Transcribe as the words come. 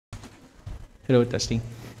Hello, testing.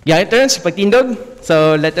 Yeah, ito yun sa pagtindog.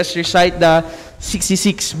 So, let us recite the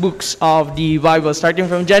 66 books of the Bible, starting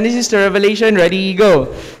from Genesis to Revelation. Ready,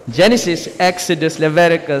 go. Genesis, Exodus,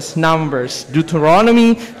 Leviticus, Numbers,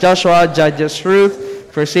 Deuteronomy, Joshua, Judges, Ruth,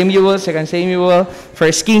 1 Samuel, 2 Samuel,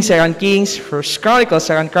 1 Kings, 2 Kings, 1 Chronicles,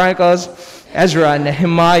 2 Chronicles, Ezra,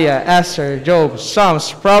 Nehemiah, Esther, Job,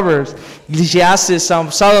 Psalms, Proverbs, Ecclesiastes, Psalm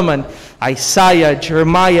of Solomon, Isaiah,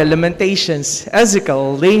 Jeremiah, Lamentations,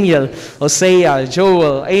 Ezekiel, Daniel, Hosea,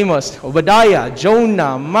 Joel, Amos, Obadiah,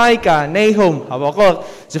 Jonah, Micah, Nahum, Habakkuk,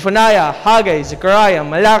 Zephaniah, Haggai, Zechariah,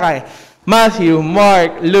 Malachi, Matthew,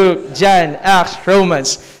 Mark, Luke, John, Acts,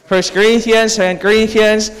 Romans, 1 Corinthians, 2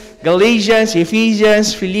 Corinthians, Galatians,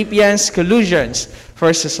 Ephesians, Philippians, Colossians,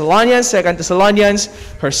 1 Thessalonians, 2 Thessalonians,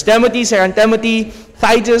 1 Timothy, 2 Timothy,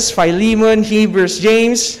 Titus, Philemon, Hebrews,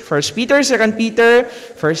 James, 1 Peter, 2 Peter,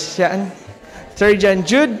 1 John, 3 John,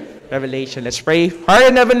 Jude, Revelation. Let's pray. Heart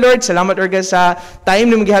and Heaven, Lord, salamat, Lord God, sa time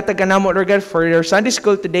na maghihatag ka namo, Lord God, for your Sunday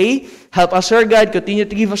school today. Help us, Lord God, continue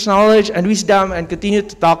to give us knowledge and wisdom and continue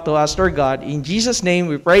to talk to us, Lord God. In Jesus' name,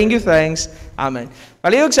 we pray and give thanks. Amen.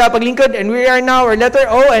 Palihog sa paglingkod, and we are now our letter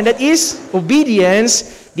O, and that is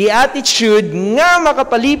obedience, the attitude nga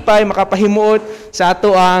makapalipay, makapahimuot sa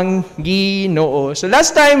ato ang Ginoo. So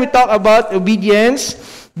last time we talked about obedience,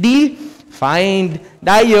 defined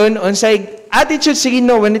dayon unsay attitude sa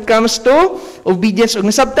Ginoo when it comes to obedience. Ug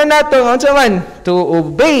nasabtan nato unsa man, to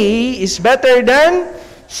obey is better than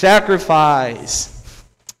sacrifice.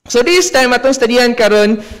 So this time atong studihan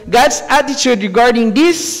karon God's attitude regarding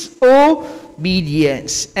this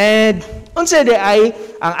obedience. And unsa di ay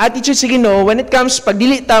ang attitude sa Ginoo when it comes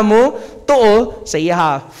pagdili ta mo tuo sa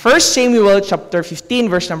iya. 1 Samuel chapter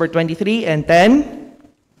 15 verse number 23 and 10,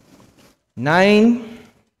 9,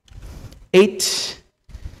 8,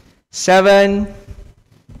 7,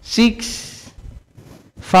 6,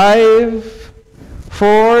 5,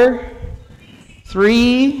 4,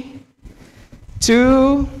 3,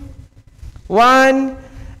 2, 1.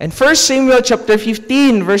 And 1 Samuel chapter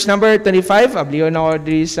 15, verse number 25. Abliyo na ako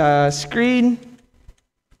dito sa screen.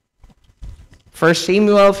 1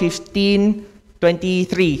 Samuel 15,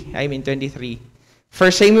 23. 23. 1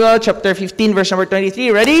 Samuel chapter 15, verse number 23.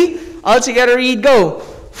 Ready? All together read, go.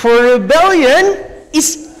 For rebellion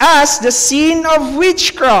is as the sin of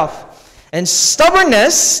witchcraft, and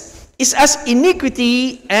stubbornness is as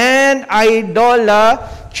iniquity and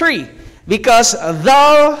idolatry. Because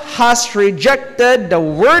thou hast rejected the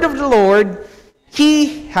word of the Lord,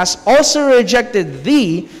 He has also rejected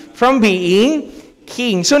thee from being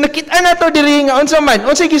king. So nakita na to diri nga unsa man,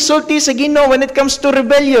 unsay gisulti sa Ginoo when it comes to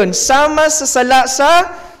rebellion, sama sa sala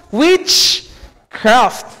sa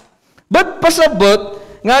witchcraft. But pasabot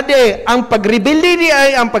nga de ang pagrebelde di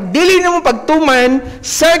ay ang pagdili nimo pagtuman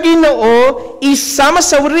sa Ginoo is sama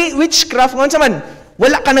sa witchcraft unsa man.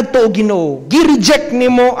 Wala ka nagtuo Ginoo. Gi-reject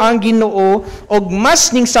nimo ang Ginoo og mas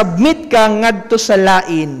ning submit ka ngadto sa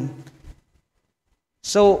lain.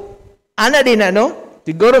 So, ana din na, no?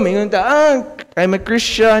 Siguro mingon ta, I'm a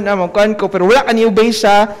Christian, amangkan ko, pero wala ka ni-obey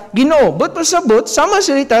sa Ginoo. But pasabot, sama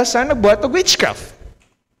sila sa nagbuhat og witchcraft.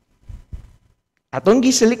 Atong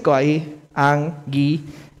gisalik ko ay ang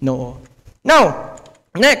Ginoo. Now,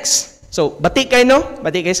 next. So, bati kayo, no?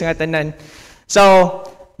 Bati kayo sa nga tanan. So,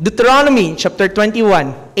 Deuteronomy chapter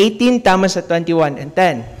 21, 18 tama sa 21 and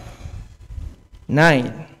 10, 9,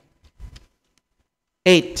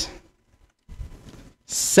 8,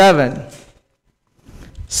 7,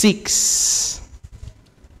 6,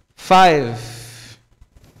 5,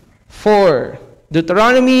 4.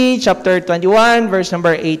 Deuteronomy chapter 21 verse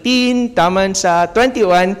number 18 taman sa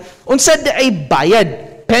 21, unsad ay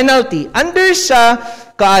bayad, penalty under sa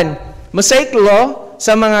Mosaic law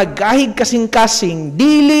sa mga gahig kasing-kasing,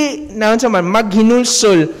 dili na unsa man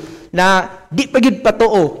maghinulsol na di pagid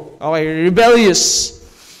patuo. Okay, rebellious.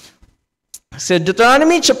 So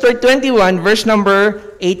Deuteronomy chapter 21 verse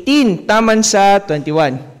number 18 taman sa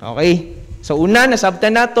 21. Okay? So una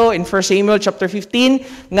nasabtan nato in 1 Samuel chapter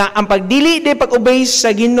 15 nga ang pagdili di pag-obey sa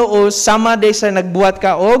Ginoo sama day sa nagbuhat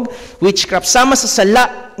ka og witchcraft, sama sa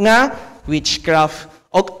sala nga witchcraft.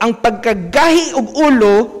 O ang pagkagahi og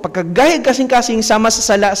ulo, pagkagahi kasing-kasing sama sa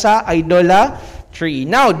sala sa idolatry.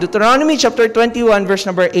 Now, Deuteronomy chapter 21 verse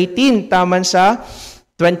number 18 taman sa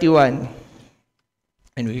 21.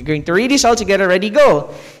 And we're going to read this all together. Ready,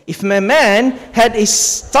 go. If a man had a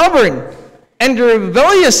stubborn and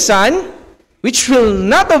rebellious son, which will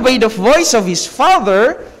not obey the voice of his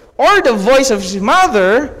father or the voice of his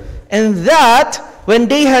mother, and that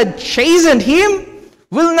when they had chastened him,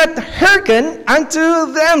 will not hearken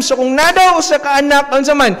unto them. So kung nadaw sa kaanak,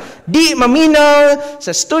 unsa man, Di maminaw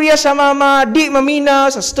sa storya sa mama, di maminaw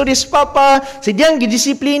sa storya sa papa, sa diyang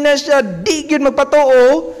gidisiplina siya, di gyud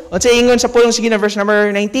magpatuo. O sa ingon sa pulong sige na verse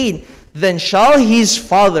number 19. Then shall his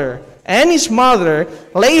father and his mother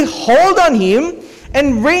lay hold on him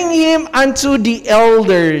and bring him unto the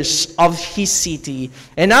elders of his city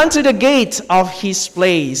and unto the gate of his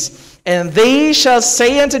place. And they shall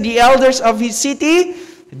say unto the elders of his city,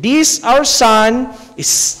 This our son is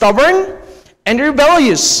stubborn and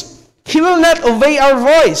rebellious. He will not obey our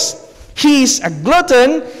voice. He is a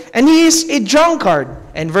glutton and he is a drunkard.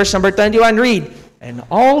 And verse number 21 read, And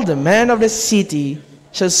all the men of the city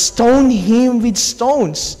shall stone him with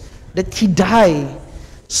stones, that he die.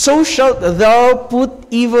 So shalt thou put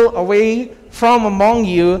evil away from among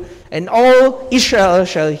you, and all Israel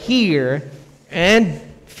shall hear and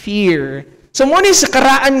fear. So muna sa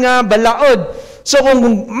karaan nga balaod. So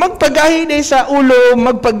kung magpagahi day sa ulo,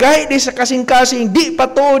 magpagahi day sa kasing-kasing, di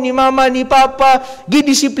pa to ni mama, ni papa,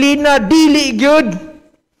 gidisiplina, dili gyud.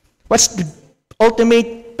 What's the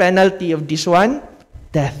ultimate penalty of this one?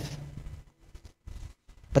 Death.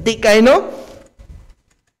 Pati kayo, no?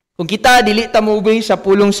 Kung kita, dili ta maubay sa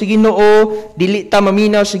pulong sa Ginoo, dili ta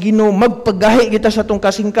maminaw sa Ginoo, magpagahi kita sa tong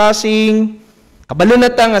kasing-kasing, kabalo na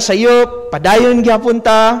ta nga sayo, padayon gyapon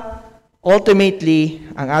ta, ultimately,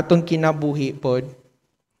 ang atong kinabuhi pod,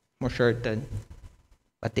 mo shorten.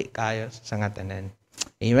 Pati kayo sa ngatanan.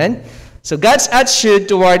 Amen? So, God's attitude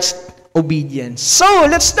towards obedience. So,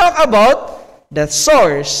 let's talk about the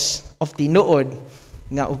source of tinuod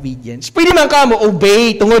nga obedience. Pwede man ka mo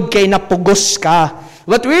obey tungod kay napugos ka.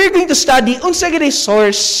 But we're going to study unsa gid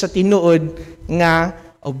source sa tinuod nga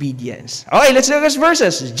obedience. Okay, let's look at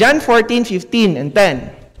verses. John 14:15 and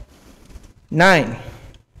 10. 9,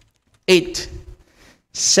 8,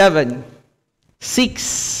 7,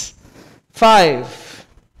 6, 5,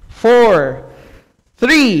 4,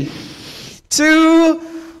 3,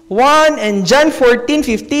 2, 1, and John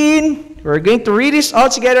 14:15. We're going to read this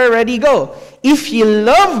all together. Ready, go. If you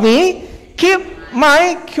love me, keep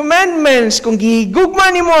my commandments. Kung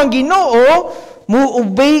gigugma nimo ang Ginoo,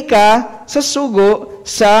 muobey ka sa sugo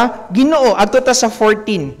sa Ginoo. Adto ta sa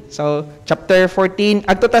 14. So, chapter 14,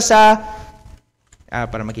 adto ta sa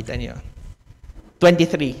para makita niyo.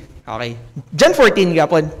 23. Okay. John 14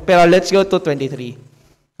 gapon, pero let's go to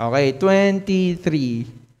 23. Okay,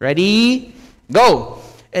 23. Ready? Go.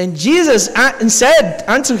 And Jesus said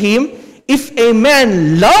unto him, If a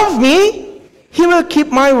man love me, he will keep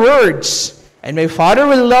my words, and my Father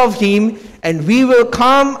will love him, and we will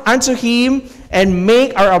come unto him and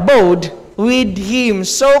make our abode with him.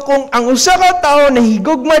 So kung ang usa ka tawo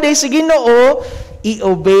nahigugma day sa Ginoo,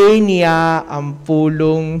 i-obey niya ang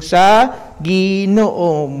pulong sa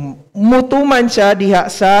Ginoo. Mutuman siya diha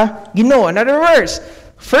sa Ginoo. In other words,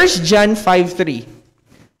 1 John 5:3.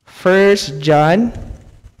 1 John.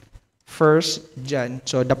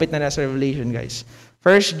 So, dapit na sa Revelation, guys.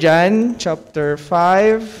 1 John chapter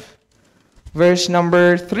 5, verse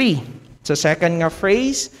number 3. So, second nga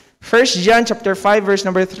phrase. 1 John chapter 5, verse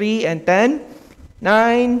number 3 and 10.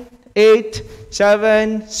 9, 8,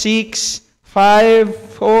 7, 6, 5,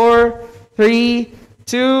 4, 3,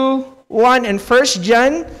 2, 1. And 1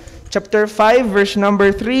 John chapter 5, verse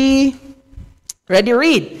number 3. Ready,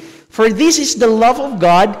 read. For this is the love of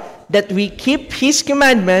God, that we keep His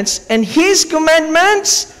commandments, and His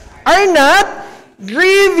commandments are not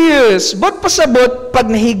grievous. But pasabot, pag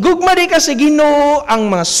nahigugma di ka sa Ginoo, ang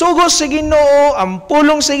mga sugos sa Ginoo, ang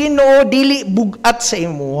pulong sa Ginoo, dili bugat sa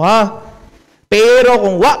imuha. Pero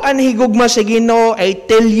kung wa ka nahigugma sa Ginoo, I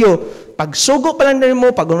tell you, pag sugo pa lang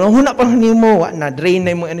mo, pag unahuna pa lang mo, wa na, drain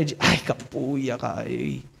na yung energy. Ay, kapuya ka,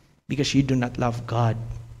 eh. Because you do not love God.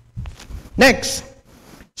 Next.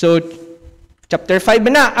 So, chapter 5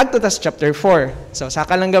 na, agto tas chapter 4. So,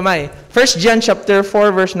 saka lang gamay. 1 John chapter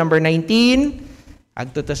 4, verse number 19.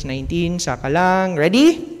 Agto tas 19, saka lang.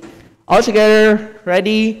 Ready? All together,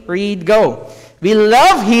 ready, read, go. We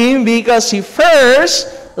love Him because He first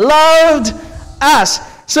loved us.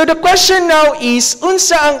 So, the question now is,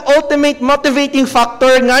 unsa ang ultimate motivating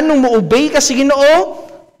factor nga nung mo-obey ka sa Ginoo?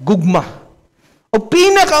 Gugma. O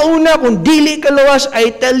pinakauna, kung dili ka luwas,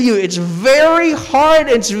 I tell you, it's very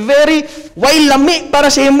hard, it's very way lami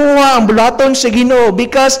para sa imuha ang bulaton sa Ginoo,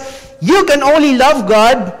 because you can only love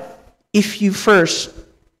God if you first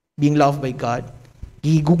being loved by God.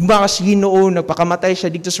 Gigugma ka sa Ginoo, nagpakamatay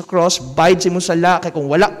siya dito sa cross, bayad sa imong sala, kay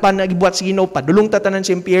kung wala pa nagibuhat sa Ginoo, padulong tatanan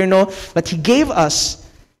sa impyerno, but He gave us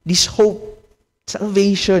this hope,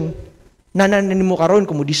 salvation, nananan mo karon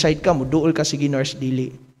kung mo decide ka, mo duol ka sa Ginoo or sa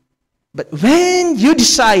dili. But when you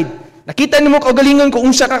decide Nakita nimo kaugalingon kung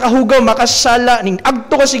unsa ka kahugaw makasala ning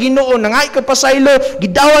agto ka sa Ginoo nangay ka pasaylo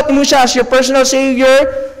gidawat nimo siya as your personal savior,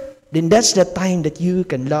 then that's the time that you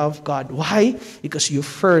can love God. Why? Because you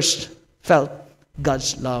first felt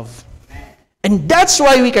God's love. And that's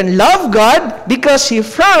why we can love God, because He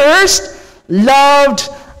first loved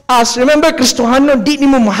us. Remember, Kristohano, di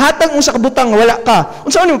nimo mahatag unsa kabutang wala ka.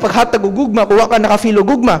 Unsa man nimo paghatag og gugma, kuwa ka nakafeel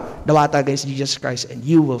og gugma, dawata guys Jesus Christ and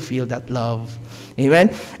you will feel that love.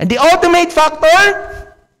 Amen? And the ultimate factor,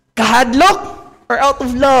 kahadlok or out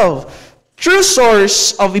of love. True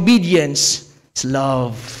source of obedience is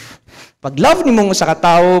love. Pag love nimo sa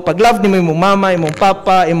katao, pag love nimo imong mama, imong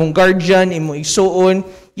papa, imong guardian, imong igsuon,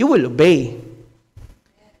 you will obey.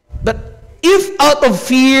 But if out of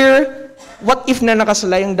fear, what if na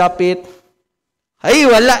nakasalayang dapit, ay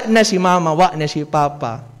wala na si mama, wala na si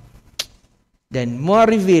papa, then mo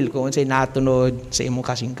reveal kung unsay natunod sa imong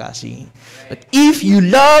kasing-kasing. But if you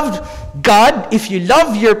love God, if you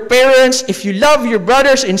love your parents, if you love your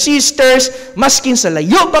brothers and sisters, maskin sa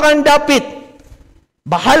layo pa kang dapit,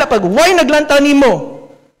 bahala pag way naglantaw nimo,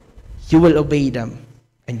 you will obey them,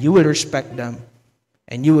 and you will respect them,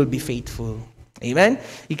 and you will be faithful. Amen?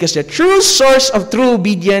 Because the true source of true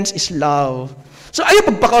obedience is love. So ayaw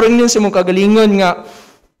pagpakaroon yun sa mong kagalingon nga,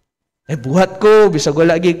 buhat ko, bisag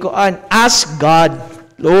wala gikoan. Ask God,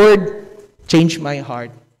 Lord, change my heart.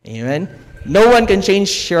 Amen? No one can change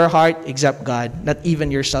your heart except God. Not even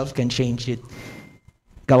yourself can change it.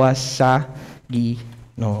 Gawas sa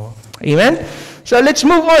Ginoo. Amen? So let's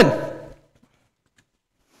move on.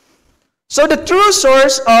 So the true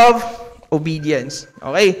source of obedience.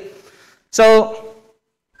 Okay? So,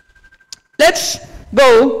 let's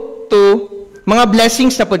go to mga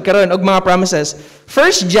blessings na pagkaroon o mga promises.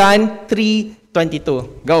 1 John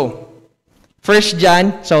 3:22. Go. 1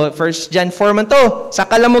 John, so 1 John 4 man to. Sa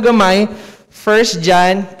kala mo gamay, 1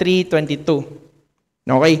 John 3:22.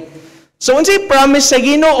 Okay. So, unsay promise sa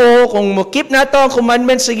Ginoo, kung mo keep nato ang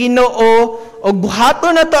commandments sa Ginoo, o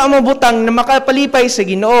buhato na to ang mabutang na makapalipay sa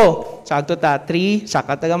Ginoo. Sa ato ta, 3, sa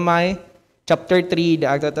katagamay, chapter 3,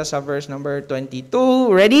 daagta sa verse number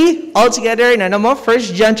 22. Ready? All together, nanamo,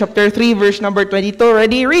 1 John chapter 3, verse number 22.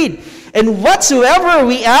 Ready? Read. And whatsoever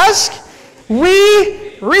we ask, we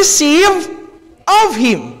receive of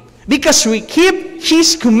Him, because we keep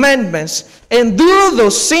His commandments and do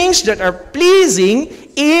those things that are pleasing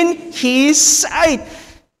in His sight.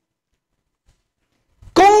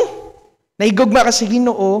 Kung nahigugma ka sa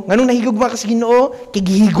Ginoo, nganong nahigugma ka sa Ginoo,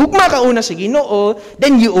 kigihigugma ka una sa Ginoo,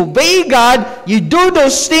 then you obey God, you do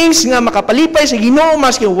those things nga makapalipay sa Ginoo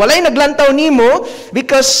maski walay naglantaw nimo,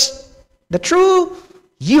 because the true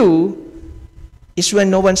you is when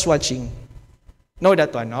no one's watching. Know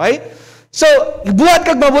that one, okay? So, buhat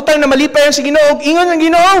kag mabutang na malipay sa Ginoo, ingon ang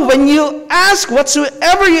Ginoo, when you ask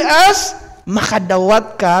whatsoever you ask,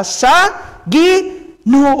 makadawat ka sa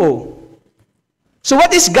Ginoo. So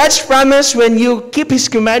what is God's promise when you keep His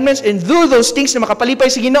commandments and do those things na makapalipay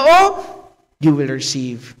sa Ginoo? You will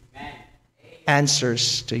receive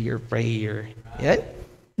answers to your prayer. Yan?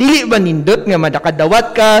 Dili ba nindot nga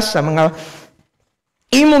madakadawat ka sa mga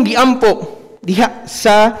imong giampo diha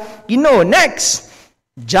sa Ginoo? Next,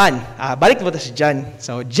 John. Balik mo ta sa John.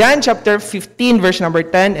 So John chapter 15 verse number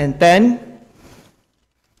 10 and 10,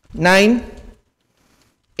 9,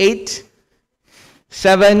 8,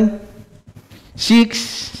 7,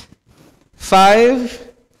 6, 5,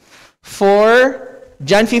 4,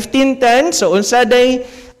 John 15:10. So unsa day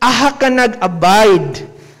aha ka nag-abide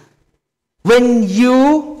when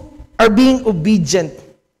you are being obedient.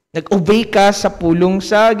 Nag-obey ka sa pulong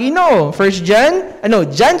sa Ginoo.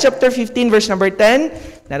 John chapter 15 verse number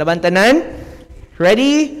 10. Narabantanan?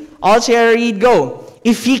 Ready? All shall read, go.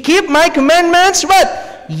 If ye keep my commandments, what?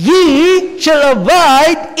 Ye shall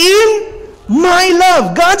abide in my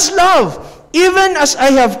love, God's love. Even as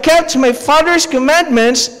I have kept my Father's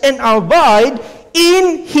commandments and abide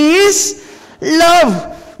in His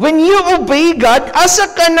love. When you obey God,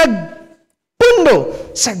 asa ka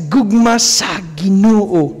nagpundo sa gugma sa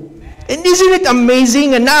Ginoo. And isn't it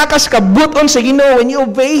amazing na naakas ka buton sa Ginoo when you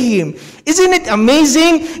obey Him? Isn't it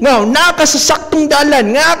amazing? Now, naakas sa saktong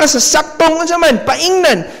dalan, naakas sa saktong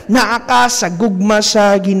paingnan, naakas sa gugma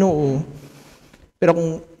sa Ginoo. Pero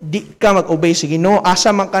kung di ka mag-obey sa Ginoo,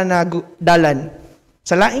 asa man ka na dalan?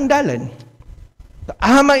 Sa laing dalan.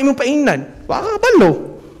 Ahama imong paingnan, wala ka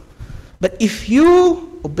balo. But if you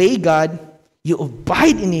obey God, you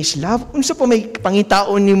abide in His love, unsa pa may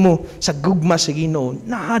pangitaon nimo sa gugma sa Ginoo,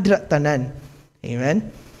 nahadra tanan. Amen?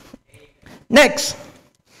 Next,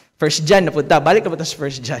 1 John na punta. Balik na punta sa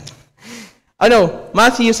 1 John.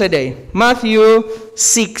 Matthew today. Matthew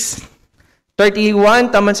 6:23.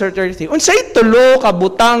 31 taman sa 33. Unsay tulo ka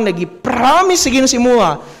butang nagi-promise sa Ginoo si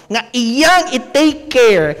Muha nga iyang i-take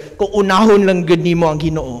care kung unahon lang gud nimo ang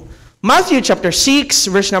Ginoo. Matthew chapter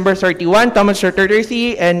 6 verse number 31 taman sa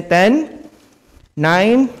 33 and 10,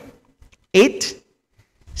 9, 8,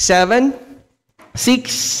 7,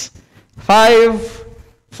 6, 5,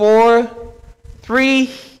 4, 3,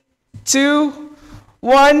 2,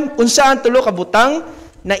 1. Unsa ang tulo ka butang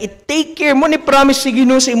na i-take care mo ni promise si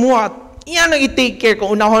Ginoo sa imuha. Iyan ang i-take care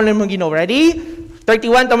kung unahon lang mo Ginoo. Ready?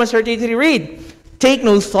 31 taman 33, read. Take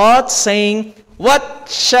no thought saying, what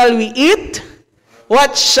shall we eat?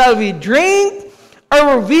 What shall we drink?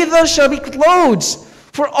 Or withal shall be clothes?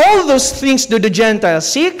 For all those things do the Gentiles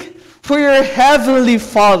seek, for your heavenly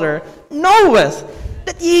Father knoweth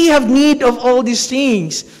that ye have need of all these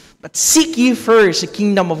things. But seek ye first the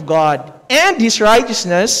kingdom of God and His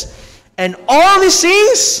righteousness, and all these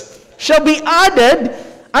things shall be added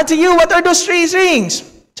unto you. What are those three things?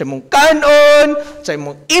 Sa imong kanon, sa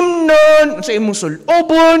imong imnon, sa imong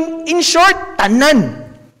sulobon. In short, tanan.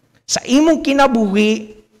 Sa imong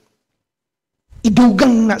kinabuhi,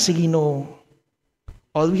 idugang na sa Ginoo.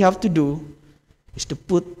 All we have to do is to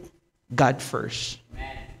put God first.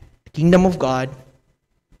 The kingdom of God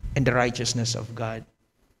and the righteousness of God.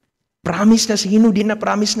 Promise na si Ginoo, di na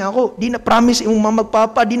promise na ako. Di na promise imong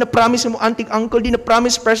mamagpapa, di na promise imong auntie uncle, di na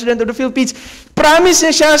promise President of the Philippines. Promise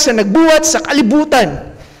na siya sa nagbuhat sa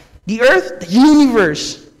kalibutan. The earth, the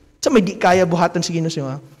universe. Sa may di kaya buhaton si Ginoo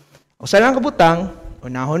siya. O sa lang kabutang,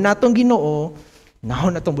 unahon natong Ginoo,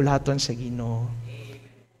 unahon natong bulaton sa Ginoo.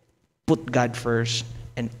 Put God first.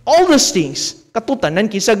 And all those things,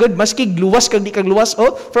 katutanan, kisa good, maski luwas kag di kag luwas,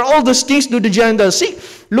 oh, for all those things do the Gentiles seek.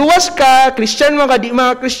 Luwas ka, Christian mga di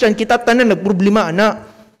mga Christian, kita tanan nagproblema ana.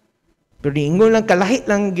 Pero ingon lang kalahit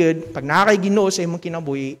lang good, pag nakakay Ginoo sa imong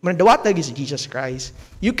kinabuhi, manadawat lagi si Jesus Christ.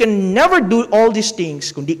 You can never do all these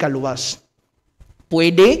things kung di ka luwas.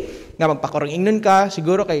 Pwede nga magpakurang ingnon ka,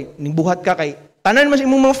 siguro kay nimbuhat ka kay tanan mas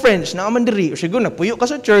imong mga friends na aman diri, o siguro napuyo ka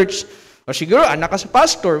sa church, o siguro anak ka sa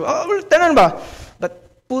pastor, tanan ba? But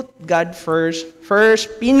put God first,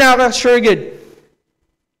 pinaka sure good.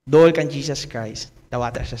 Dol kan Jesus Christ.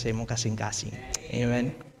 Dawata siya sa imong kasing-kasing.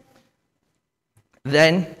 Amen.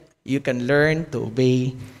 Then, you can learn to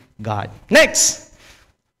obey God. Next,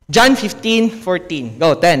 John 15:14.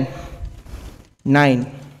 Go, 10, 9,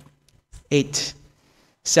 8,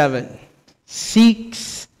 7,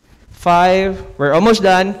 6, 5. We're almost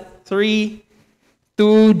done. 3,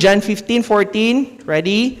 2, John 15:14.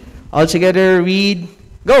 Ready? All together, read.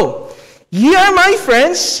 Go. Ye are my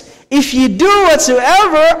friends, if you do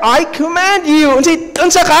whatsoever I command you.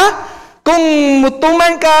 Unsa ka? Kung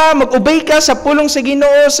mutuman ka, mag-obey ka sa pulong sa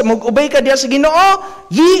Ginoo, mag-obey ka diya sa Ginoo,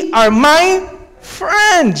 ye are my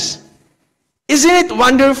friends. Isn't it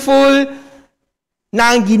wonderful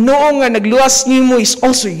na ang Ginoo nga nagluwas nimo is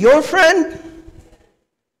also your friend?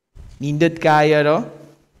 Nindot kaya, no?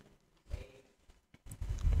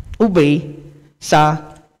 Obey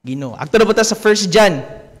sa Ginoo. Akto na po ta sa 1 John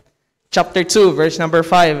chapter 2 verse number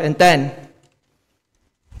 5 and 10.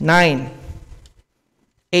 9,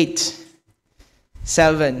 8,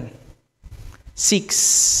 7,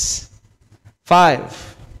 6,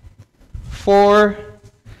 5, 4,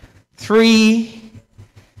 3,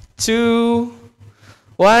 2,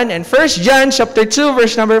 1. And 1 John chapter 2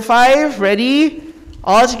 verse number 5. Ready?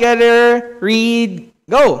 All together, read,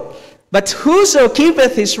 go. But whoso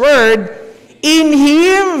keepeth his word, in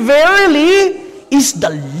him verily is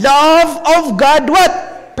the love of God what?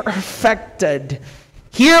 Perfected.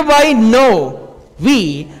 Hereby know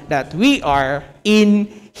we that we are in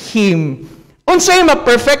Him. Unsay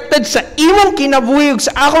ma-perfected sa imong kinabuhi ug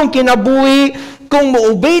sa akong kinabuhi kung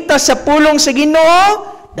moobey ta sa pulong sa Ginoo?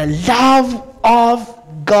 The love of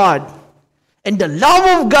God. And the love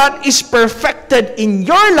of God is perfected in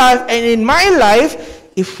your life and in my life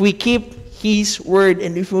if we keep His word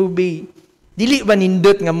and if we obey. Dili ba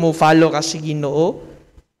nindot nga mo follow ka sa Ginoo?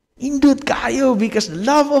 Indot kayo because the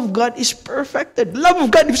love of God is perfected. The love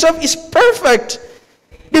of God Himself is perfect.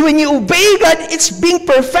 Then when you obey God, it's being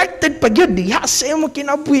perfected pag yun. Diha sa mo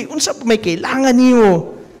kinabuhi. Unsa pa may kailangan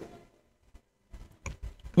niyo?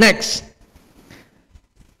 Next.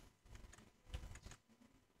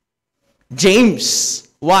 James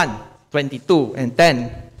 1:22 and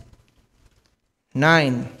 10.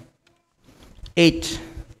 9, 8,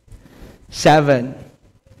 7,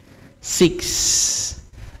 6,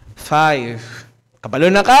 5. Kabalo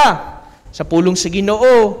na ka sa pulong sa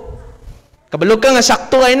Ginoo. Kabalo ka nga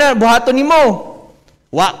sakto ay na buhaton nimo.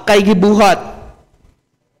 Wa kay gibuhat.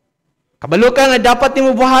 Kabalo ka nga dapat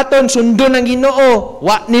nimo buhaton sundon ang Ginoo.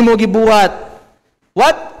 Wa nimo gibuhat.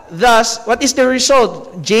 What? Thus, what is the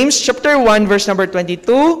result? James chapter 1, verse number 22.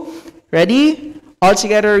 Ready? All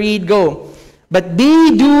together read, go. But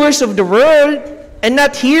be doers of the word, and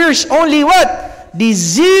not hearers only what?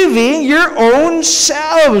 Deceiving your own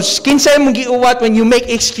selves. Kinsay mong giuwat when you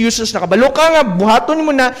make excuses na kabalo ka nga, buhaton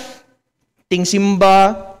mo na ting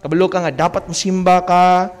simba, kabalo ka nga, dapat mo simba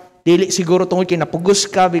ka, dili siguro tungkol kay napugos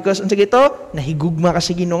ka because, unsa gito? Nahigugma ka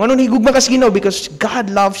sa Ginoo. Ano nahigugma ka sa Ginoo? Because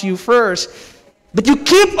God loves you first. But you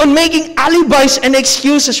keep on making alibis and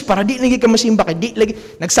excuses para di lagi ka masimba ka. Di lagi,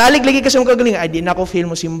 nagsalig lagi ka sa mga kagaling. Ay, di na ako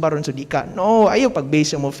feel mo simba ron, so di ka. No, ayaw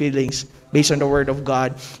pag-base mo feelings based on the word of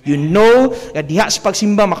God. You know, that diha sa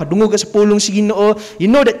pagsimba, makadungog ka sa pulong si Ginoo.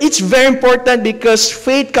 You know that it's very important because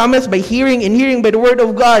faith cometh by hearing and hearing by the word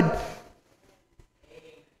of God.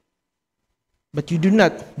 But you do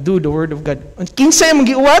not do the word of God. Kinsay mong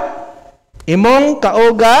giuwat? Imong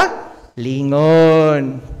kaoga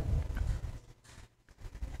lingon.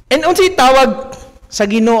 And unsay tawag sa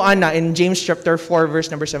Ginoo ana in James chapter 4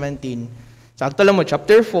 verse number 17. Sakto lang mo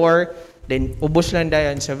chapter 4, then ubos lang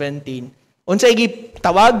dayon 17. Unsay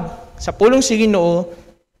gitawag sa pulong si Ginoo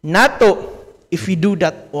nato if we do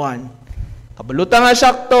that one. Kabalutan nga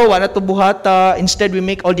sakto, wala to buhata. Instead we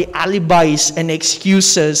make all the alibis and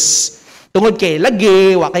excuses. Tungod kay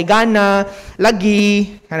lagi, wa kay gana,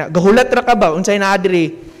 lagi, gahulat ra ka ba unsay naa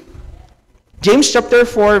diri? James chapter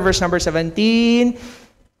 4 verse number 17.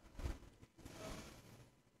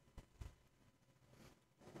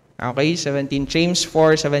 Okay, 17. James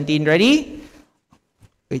 4:17. Ready?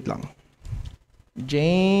 Wait lang.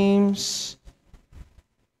 James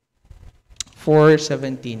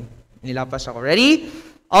 4:17. Nilapas ako. Ready?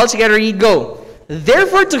 All together read, go.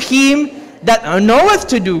 Therefore to him that knoweth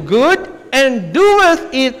to do good and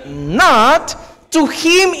doeth it not, to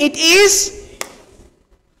him it is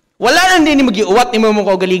wala nang din mo giuwat ni mo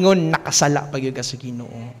mong kaugalingon, nakasala pag yung ka sa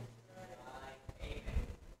Ginoo.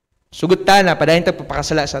 Sugot ta na, padayon tayo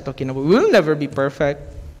papakasala sa ito kinabuhi. We will never be perfect.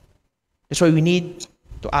 That's why we need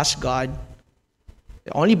to ask God,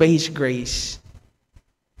 only by His grace.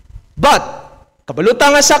 But,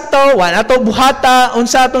 kabalutan nga sakto, wala to buhata,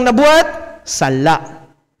 unsa atong nabuhat? Sala.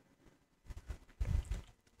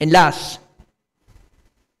 And last,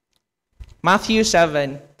 Matthew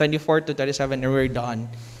 7:24-27, and we're done.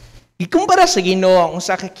 Ikumpara sa Ginoo ang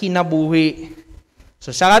usa ka kinabuhi.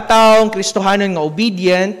 So sa taong Kristohanon nga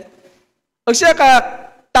obedient, o siya ka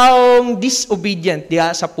taong disobedient diha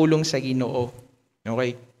sa pulong sa Ginoo.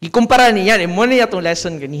 Okay? Ikumpara niyan, imo niya itong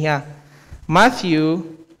lesson ganiha. Matthew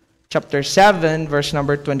chapter 7 verse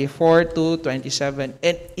number 24-27.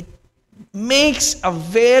 And it makes a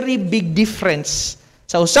very big difference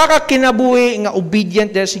sa usa ka kinabuhi nga obedient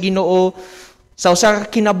diha sa Ginoo, sa usa ka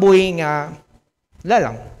kinabuhi nga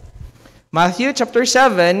lang. Matthew chapter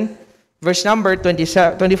 7 verse number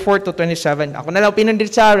 24-27. Ako na lang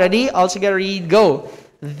pinandit sa, ready? All together read, go.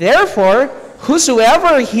 Therefore,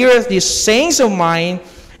 whosoever heareth these sayings of mine,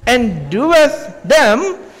 and doeth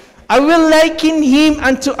them, I will liken him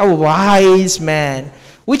unto a wise man,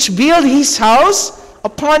 which built his house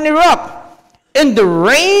upon a rock. And the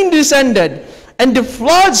rain descended, and the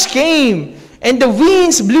floods came, and the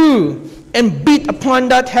winds blew, and beat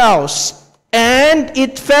upon that house, and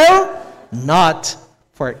it fell not,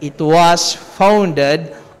 for it was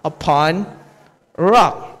founded upon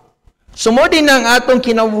rock. So mo din ang atong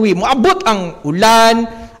kinabuhi. Moabot ang ulan,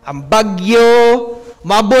 ang bagyo,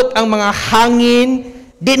 moabot ang mga hangin.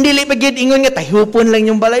 Dili pa gyud ingon nga tahupon lang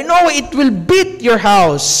yung balay. No, it will beat your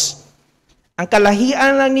house. Ang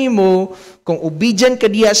kalahian lang nimo kung obedient ka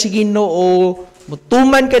diha sa Ginoo,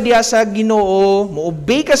 mutuman ka diha sa Ginoo,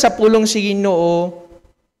 mo-obey ka sa pulong sa Ginoo,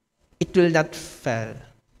 it will not fail.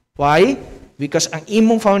 Why? Because ang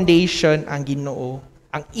imong foundation ang Ginoo.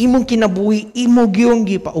 Ang imong kinabuhi, imo gyung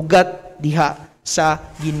gipaugat diha sa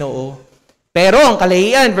Ginoo. Pero ang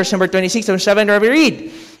kalahian, verse number 26-27, where we read,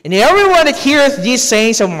 and everyone that heareth these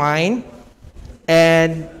sayings of mine,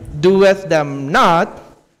 and doeth them not,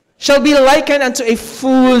 shall be likened unto a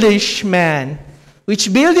foolish man,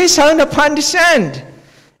 which built his house upon the sand.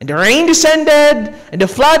 And the rain descended, and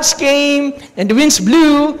the floods came, and the winds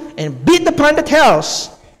blew, and beat upon that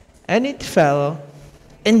house. And it fell,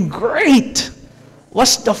 and great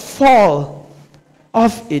was the fall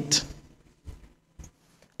of it.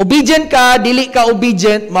 Obedient ka, dili ka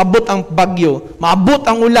obedient, maabot ang bagyo, maabot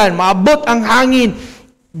ang ulan, maabot ang hangin.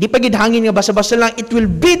 Di pa gid hangin nga basa-basa lang, it will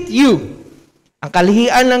beat you. Ang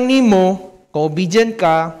kalihian lang nimo, kung obedient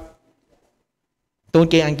ka, tungkol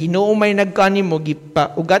kay ang Ginoo may nagkani mo,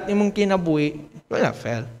 gipa ugat nimong kinabuhi, wala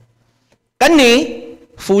fail. Kani,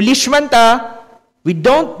 foolish man ta, We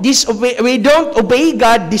don't obey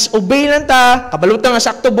God, disobey lang ta, kabalutan nga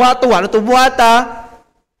sakto buhato, wala to buhata,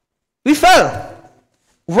 we fell.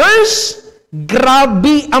 Worse,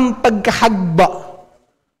 grabe ang pagkahagba.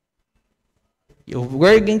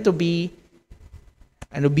 We're going to be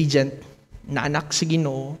an obedient na anak sa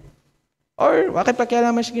Ginoo, or wakit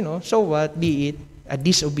pakialaman sa Ginoo, so what, be it a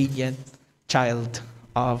disobedient child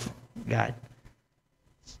of God.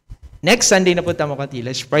 Next Sunday na po tamo kanti.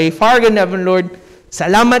 Let's pray. Father God in heaven, Lord,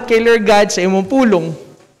 salamat kay Lord God sa imong pulong.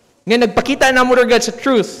 Nga nagpakita na mo, Lord God, sa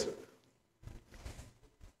truth.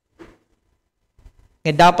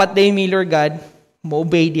 Nga dapat din mi, Lord God,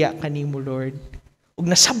 mo-obey diya kanimo, Lord. Ug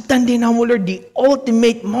nasabtan din na mo, Lord, the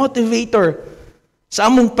ultimate motivator sa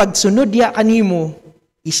among pagsunod diya kanimo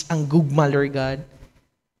is ang gugma, Lord God.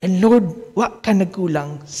 And Lord, wa ka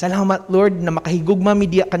nagkulang. Salamat, Lord, na makahigugma mi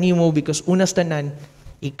diya kanimo because unas tanan,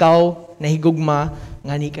 ikaw nahigugma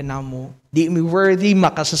ngani ka namo. Di mi worthy,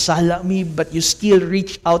 makasasala mi, but you still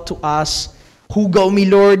reach out to us. Hugaw mi,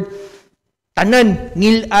 Lord. Tanan,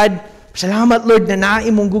 ngilad. Salamat, Lord, na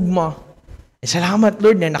naimong gugma. Salamat,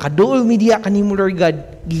 Lord, na nakaduol mi diya kanimo, Lord God.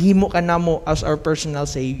 Gihimo ka namo as our personal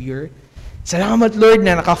Savior. Salamat, Lord,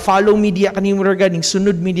 na naka-follow mi diya kanimo, Lord God, ning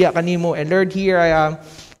sunod mi diya kanimo. And Lord, here I am,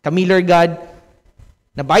 kami, Lord God,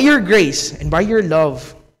 na by your grace and by your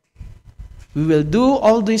love, we will do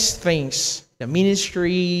all these things. The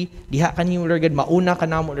ministry, diha kanimo, Lord God, mauna ka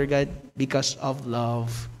namo, Lord God, because of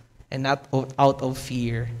love and not out of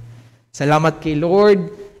fear. Salamat kay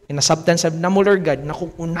Lord, nasabtan sab namo, Lord God, na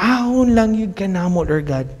kung unahon lang yun ka namo, Lord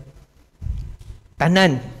God,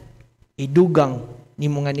 tanan, idugang ni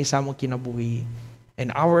mo nga ni sa mo kinabuhi,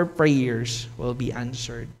 and our prayers will be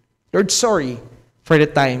answered. Lord, sorry for the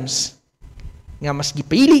times nga mas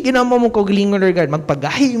gipili ginamo mo kaugalingon, Lord God,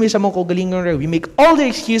 magpagahi mi sa mo kaugalingon, Lord God. We make all the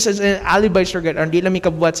excuses and alibis, Lord God, and di lang mi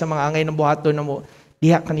kabuhat sa mga angay ng buhaton na mo,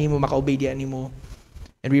 diha kanimo makaobey diha nimo.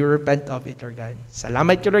 And we repent of it, Lord God.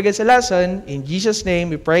 Salamat ka, Lord God, sa lesson. In Jesus'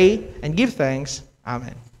 name we pray and give thanks.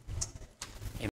 Amen.